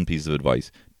basically with one piece of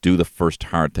advice. do the first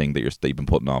hard thing that you've been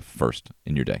putting off first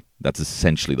in your day. That's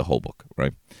essentially the whole book,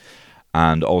 right?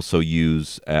 And also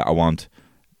use, I want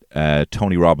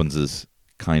Tony Robbins's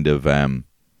kind of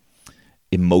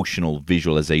emotional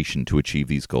visualization to achieve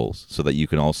these goals, so that you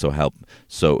can also help,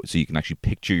 so you can actually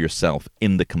picture yourself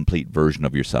in the complete version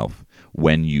of yourself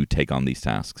when you take on these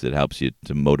tasks. It helps you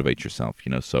to motivate yourself,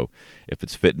 so if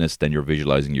it's fitness, then you're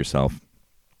visualizing yourself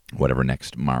whatever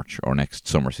next March or next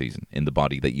summer season in the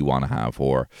body that you want to have,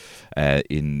 or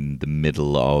in the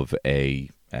middle of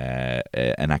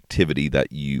an activity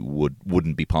that you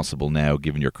wouldn't be possible now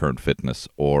given your current fitness,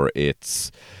 or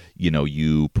it's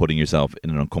you putting yourself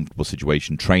in an uncomfortable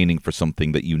situation, training for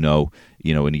something that in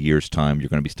a year's time you're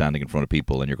going to be standing in front of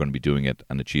people and you're going to be doing it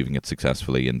and achieving it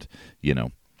successfully, and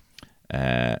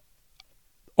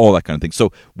all that kind of thing.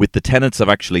 So with the tenets of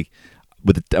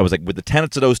with the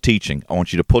tenets of those teaching, I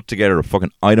want you to put together a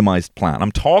fucking itemized plan.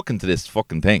 I'm talking to this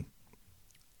fucking thing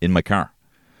in my car.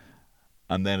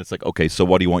 And then it's like, okay, so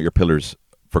what do you want your pillars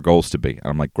for goals to be? And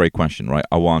I'm like, great question, right?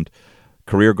 I want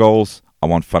career goals. I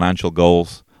want financial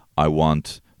goals. I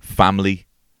want family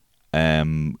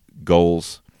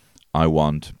goals. I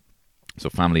want,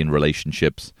 family and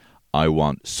relationships. I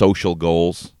want social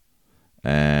goals,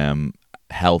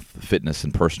 health, fitness,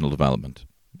 and personal development.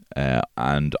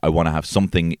 And I want to have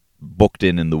something booked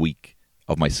in the week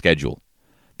of my schedule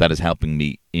that is helping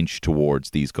me inch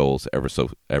towards these goals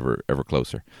ever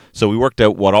closer. So we worked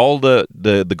out what all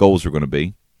the goals were going to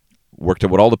be, worked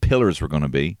out what all the pillars were going to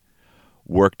be,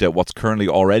 worked out what's currently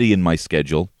already in my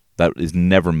schedule that is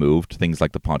never moved, things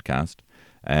like the podcast,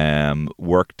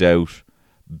 worked out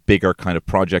bigger kind of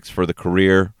projects for the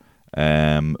career,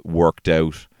 worked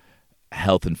out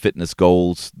health and fitness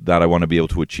goals that I want to be able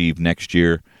to achieve next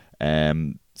year,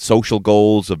 social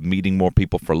goals of meeting more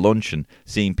people for lunch and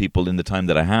seeing people in the time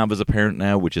that I have as a parent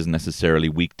now, which isn't necessarily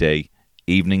weekday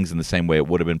evenings in the same way it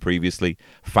would have been previously.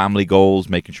 Family goals,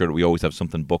 making sure that we always have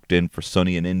something booked in for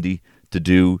Sonny and Indy to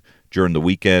do during the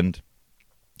weekend.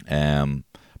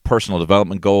 Personal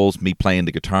development goals, me playing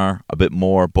the guitar a bit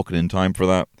more, booking in time for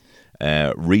that,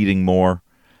 reading more,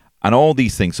 and all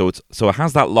these things. So it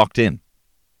has that locked in.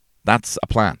 That's a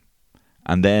plan.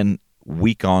 And then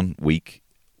week on week,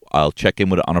 I'll check in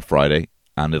with it on a Friday,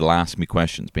 and it'll ask me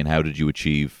questions, being how did you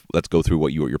achieve, let's go through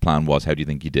what your plan was, how do you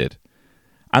think you did?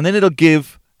 And then it'll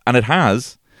give, and it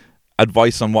has,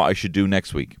 advice on what I should do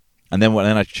next week. And then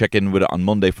I check in with it on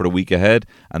Monday for the week ahead,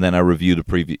 and then I review the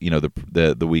preview,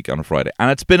 the week on a Friday. And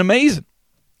it's been amazing.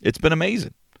 It's been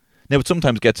amazing. Now, it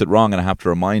sometimes gets it wrong, and I have to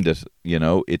remind it,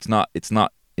 it's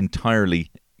not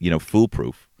entirely,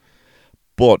 foolproof.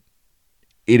 But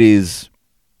it is,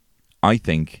 I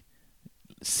think,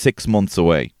 6 months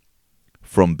away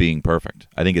from being perfect.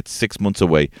 I think it's 6 months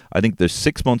away. I think there's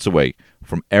 6 months away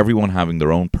from everyone having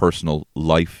their own personal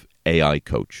life AI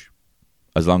coach,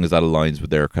 as long as that aligns with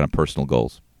their kind of personal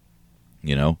goals,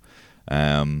 because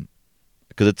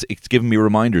it's giving me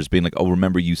reminders, being like, oh,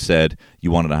 remember you said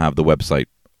you wanted to have the website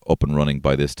up and running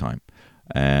by this time.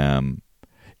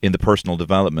 In the personal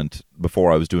development,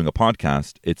 before I was doing a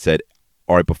podcast, it said,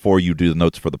 all right, before you do the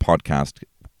notes for the podcast,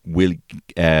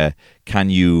 can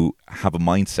you have a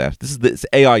mindset? This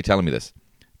AI telling me this.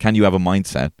 Can you have a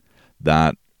mindset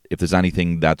that if there's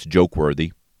anything that's joke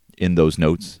worthy in those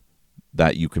notes,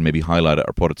 that you can maybe highlight it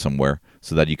or put it somewhere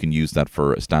so that you can use that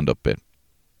for a stand-up bit?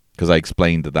 Because I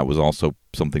explained that was also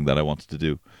something that I wanted to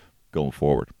do going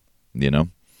forward.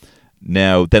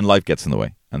 Now then life gets in the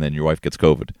way, and then your wife gets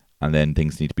COVID, and then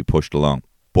things need to be pushed along.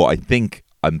 But I think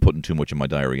I'm putting too much in my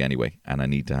diary anyway, and I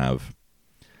need to have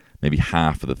maybe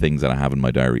half of the things that I have in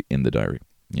my diary in the diary.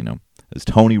 As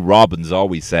Tony Robbins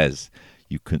always says,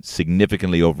 you can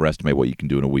significantly overestimate what you can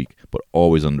do in a week, but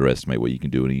always underestimate what you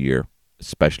can do in a year,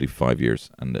 especially 5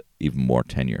 years, and even more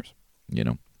 10 years.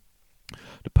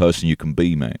 The person you can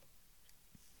be, mate.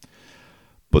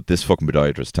 But this fucking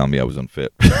podiatrist telling me I was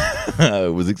unfit.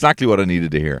 It was exactly what I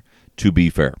needed to hear, to be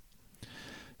fair.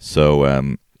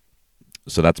 So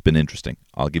that's been interesting.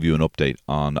 I'll give you an update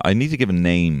on, I need to give a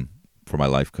name for my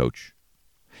life coach.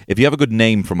 If you have a good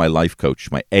name for my life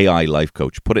coach, my AI life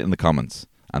coach, put it in the comments.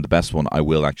 And the best one, I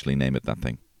will actually name it that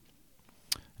thing.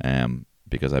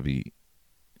 Because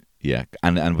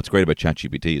and what's great about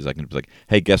ChatGPT is I can be like,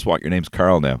 hey, guess what? Your name's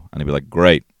Carl now. And he'll be like,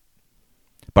 great.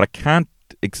 But I can't,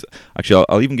 actually,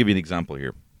 I'll even give you an example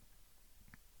here.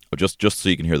 Just so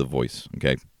you can hear the voice,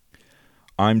 okay?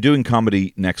 I'm doing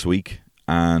comedy next week,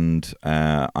 and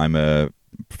I'm a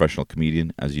professional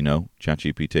comedian, as you know,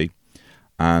 ChatGPT.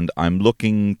 And I'm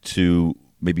looking to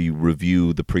maybe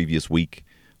review the previous week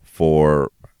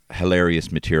for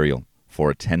hilarious material for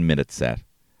a 10-minute set.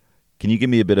 Can you give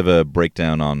me a bit of a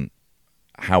breakdown on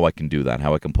how I can do that,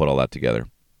 how I can put all that together.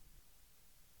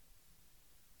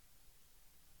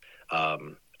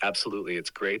 Absolutely.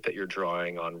 It's great that you're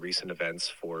drawing on recent events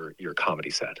for your comedy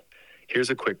set.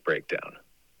 Here's a quick breakdown.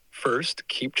 First,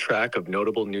 keep track of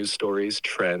notable news stories,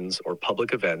 trends, or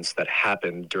public events that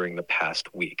happened during the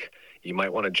past week. You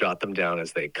might want to jot them down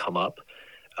as they come up,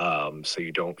 so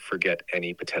you don't forget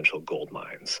any potential gold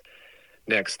mines.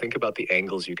 Next, think about the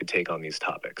angles you could take on these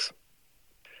topics.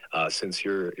 Since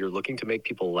you're looking to make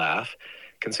people laugh,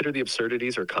 consider the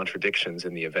absurdities or contradictions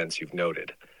in the events you've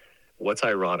noted. What's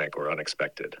ironic or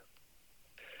unexpected?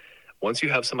 Once you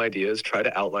have some ideas, try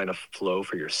to outline a flow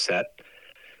for your set.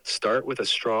 Start with a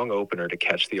strong opener to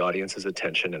catch the audience's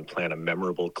attention and plan a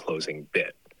memorable closing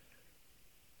bit.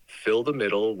 Fill the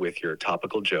middle with your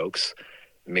topical jokes,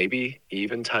 maybe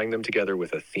even tying them together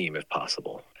with a theme if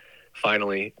possible.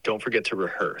 Finally, don't forget to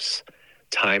rehearse.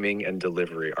 Timing and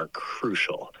delivery are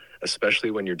crucial,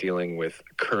 especially when you're dealing with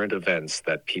current events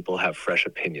that people have fresh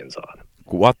opinions on.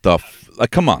 What the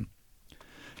come on.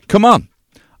 Come on.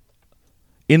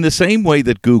 In the same way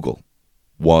that Google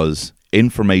was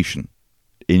information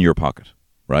in your pocket,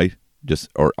 right? Just,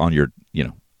 or on your,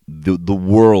 the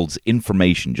world's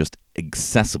information just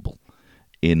accessible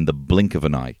in the blink of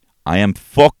an eye. I am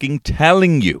fucking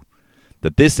telling you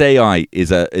that this AI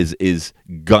is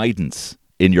guidance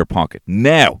in your pocket.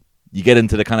 Now, you get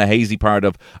into the kind of hazy part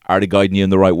of, are they guiding you in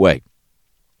the right way?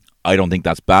 I don't think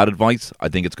that's bad advice. I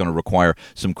think it's going to require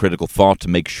some critical thought to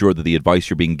make sure that the advice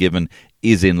you're being given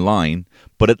is in line.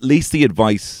 But at least the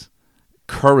advice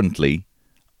currently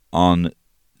on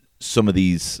some of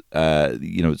these,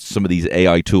 some of these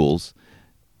AI tools,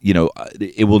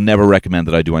 it will never recommend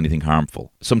that I do anything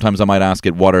harmful. Sometimes I might ask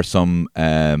it, what are some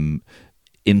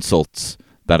insults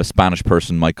that a Spanish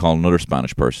person might call another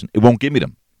Spanish person? It won't give me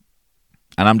them.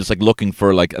 And I'm just like looking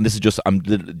for and this is just, I'm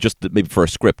just maybe for a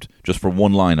script, just for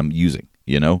one line I'm using,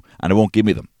 and it won't give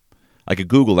me them. I could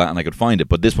Google that and I could find it,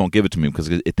 but this won't give it to me because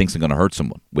it thinks I'm going to hurt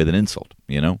someone with an insult,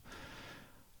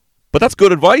 But that's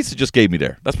good advice it just gave me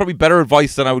there. That's probably better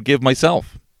advice than I would give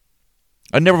myself.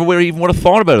 I never even would have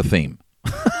thought about a theme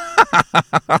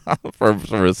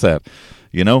for a set,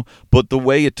 But the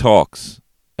way it talks,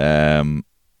 with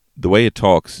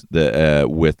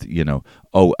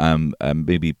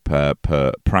maybe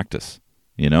practice,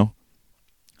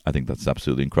 I think that's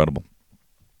absolutely incredible.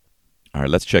 All right,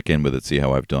 let's check in with it, see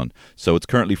how I've done. So it's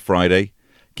currently Friday.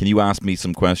 Can you ask me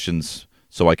some questions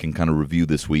so I can kind of review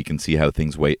this week and see how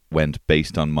things went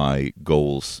based on my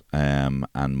goals and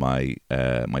my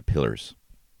pillars?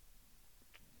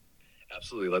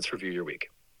 Absolutely. Let's review your week.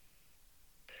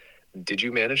 Did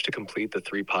you manage to complete the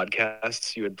 3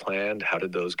 podcasts you had planned? How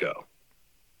did those go?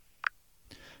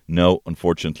 No,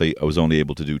 unfortunately, I was only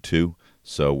able to do 2,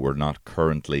 so we're not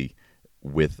currently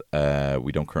we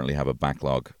don't currently have a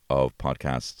backlog of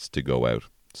podcasts to go out.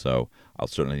 So I'll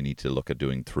certainly need to look at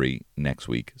doing 3 next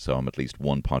week, so I'm at least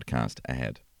 1 podcast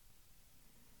ahead.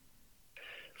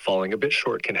 Falling a bit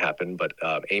short can happen, but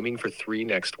aiming for 3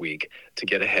 next week to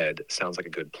get ahead sounds like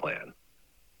a good plan.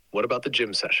 What about the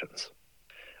gym sessions?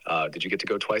 Did you get to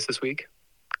go twice this week?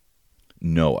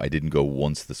 No, I didn't go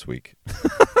once this week.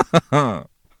 That's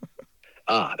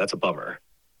a bummer.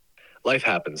 Life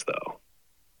happens, though.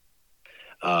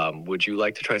 Would you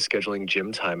like to try scheduling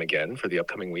gym time again for the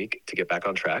upcoming week to get back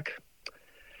on track?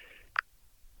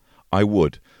 I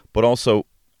would. But also,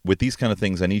 with these kind of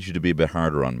things, I need you to be a bit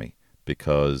harder on me.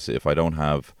 Because if I don't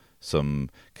have some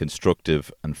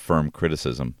constructive and firm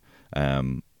criticism,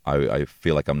 I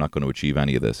feel like I'm not going to achieve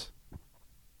any of this.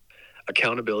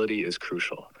 Accountability is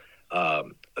crucial,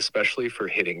 especially for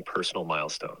hitting personal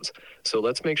milestones. So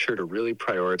let's make sure to really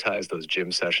prioritize those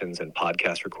gym sessions and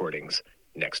podcast recordings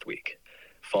next week.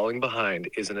 Falling behind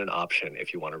isn't an option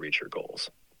if you want to reach your goals.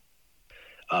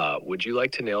 Would you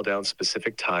like to nail down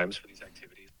specific times for these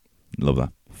activities? Love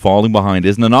that. Falling behind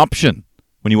isn't an option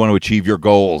when you want to achieve your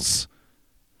goals.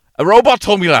 A robot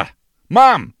told me that.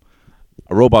 Mom!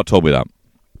 A robot told me that.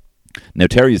 Now,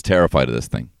 Terry is terrified of this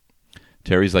thing.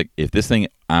 Terry's like, if this thing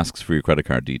asks for your credit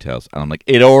card details, and I'm like,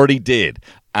 it already did,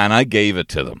 and I gave it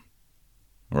to them.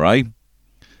 Right?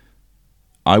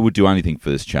 I would do anything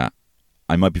for this chat.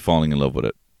 I might be falling in love with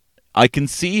it. I can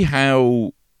see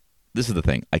how, this is the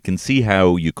thing, I can see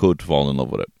how you could fall in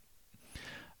love with it.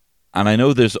 And I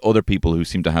know there's other people who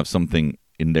seem to have something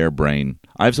in their brain.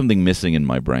 I have something missing in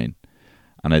my brain.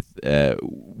 And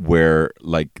where,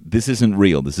 like, this isn't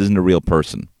real. This isn't a real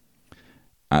person.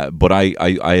 But I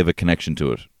have a connection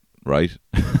to it, right?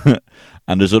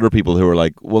 And there's other people who are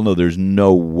like, well, no, there's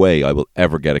no way I will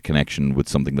ever get a connection with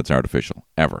something that's artificial,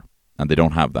 ever. And they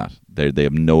don't have that. They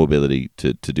have no ability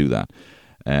to do that.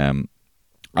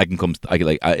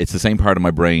 it's the same part of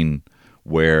my brain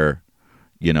where,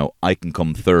 you know, I can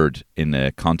come third in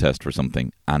a contest for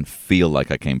something and feel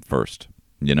like I came first,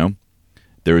 you know?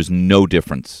 There is no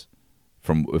difference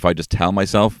from if I just tell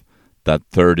myself that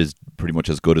third is pretty much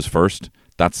as good as first.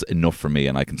 That's enough for me,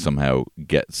 and I can somehow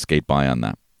skate by on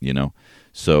that, you know?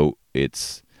 So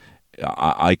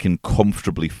I can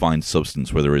comfortably find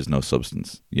substance where there is no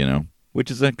substance, you know?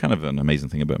 Which is a kind of an amazing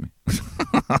thing about me.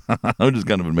 Which is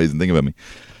kind of an amazing thing about me.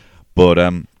 But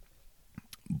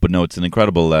no, it's an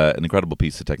incredible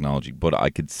piece of technology. But I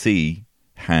could see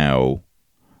how,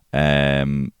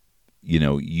 you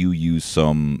know, you use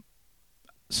some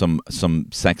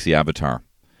sexy avatar,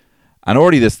 and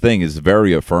already this thing is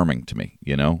very affirming to me.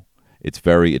 You know, it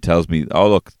tells me, oh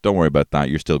look, don't worry about that,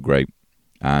 you're still great,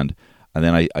 and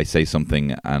then I say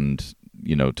something, and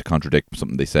you know, to contradict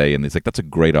something they say, and it's like, that's a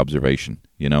great observation.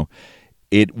 You know,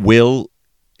 it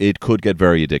could get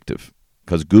very addictive.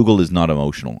 Because Google is not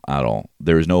emotional at all.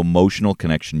 There is no emotional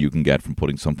connection you can get from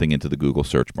putting something into the Google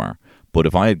search bar. But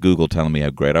if I had Google telling me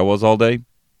how great I was all day,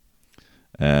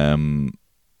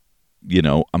 you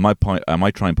know, I might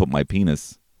try and put my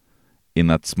penis in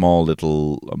that small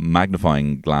little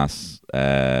magnifying glass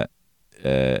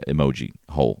emoji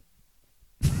hole.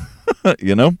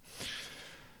 You know?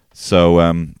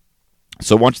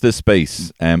 So watch this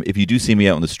space. If you do see me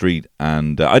out on the street,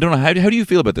 and I don't know, how do you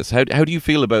feel about this? How do you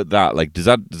feel about that? Like, does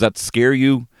that scare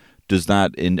you? Are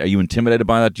you intimidated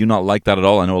by that? Do you not like that at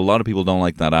all? I know a lot of people don't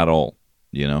like that at all.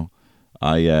 You know,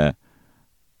 I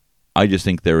just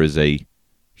think there is a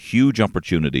huge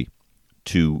opportunity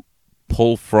to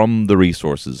pull from the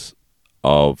resources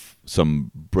of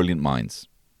some brilliant minds,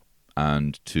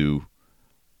 and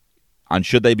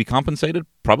should they be compensated?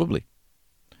 Probably.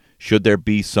 Should there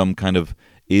be some kind of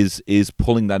is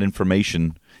pulling that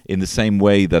information in the same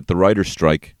way that the writer's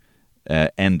strike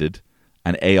ended,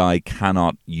 and AI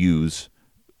cannot use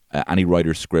any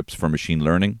writer's scripts for machine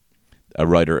learning.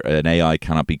 An AI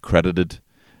cannot be credited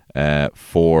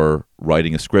for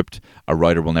writing a script. A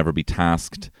writer will never be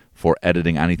tasked for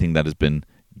editing anything that has been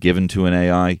given to an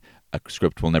AI. A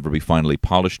script will never be finally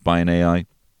polished by an AI.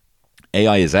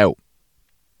 AI is out.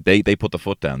 They put the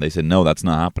foot down. They said, no, that's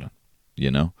not happening. You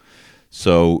know,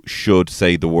 so should,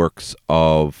 say, the works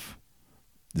of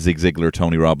Zig Ziglar,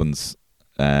 Tony Robbins,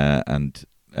 and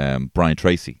Brian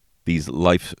Tracy, these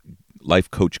life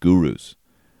coach gurus,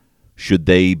 should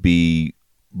they be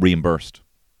reimbursed?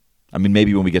 I mean,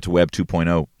 maybe when we get to Web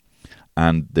 2.0,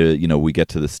 and we get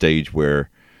to the stage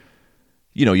where,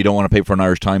 you know, you don't want to pay for an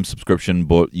Irish Times subscription,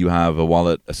 but you have a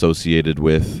wallet associated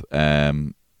with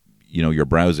your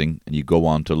browsing, and you go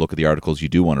on to look at the articles you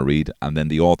do want to read, and then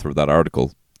the author of that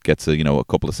article gets a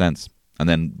couple of cents, and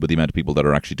then with the amount of people that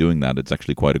are actually doing that, it's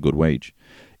actually quite a good wage.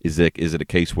 Is it a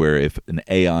case where if an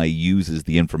AI uses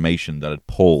the information that it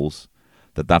pulls,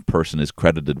 that person is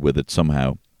credited with it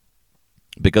somehow?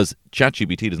 Because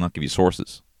ChatGPT does not give you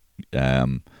sources.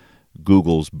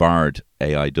 Google's Bard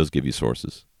AI does give you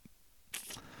sources.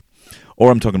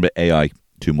 Or I'm talking about AI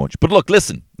too much. But look,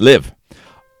 listen, Liv.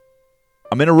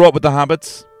 I'm in a rut with the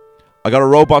habits. I got a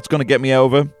robot's going to get me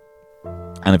over.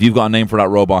 And if you've got a name for that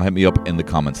robot, hit me up in the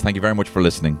comments. Thank you very much for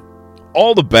listening.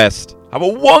 All the best. Have a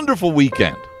wonderful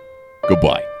weekend.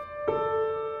 Goodbye.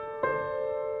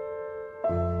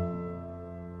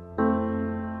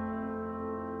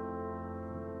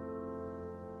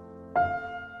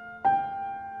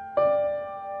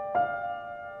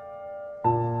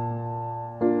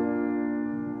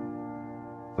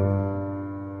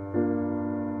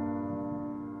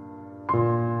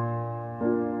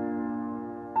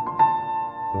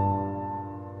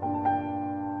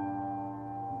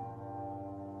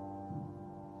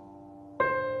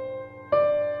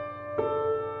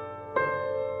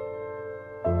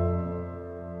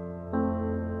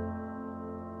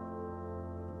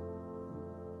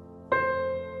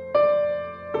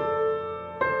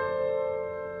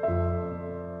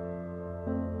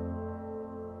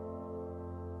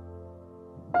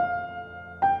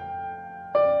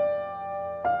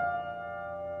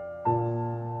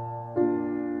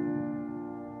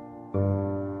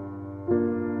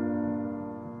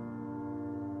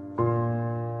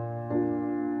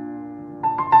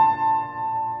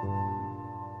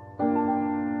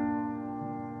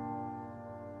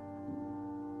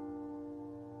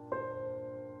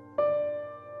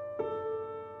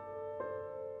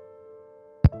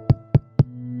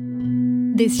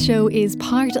 This show is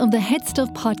part of the Head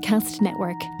Stuff Podcast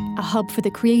Network, a hub for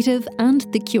the creative and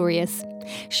the curious.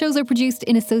 Shows are produced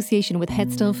in association with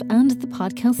Head Stuff and the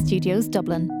Podcast Studios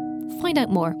Dublin. Find out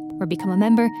more or become a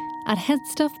member at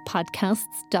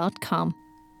headstuffpodcasts.com.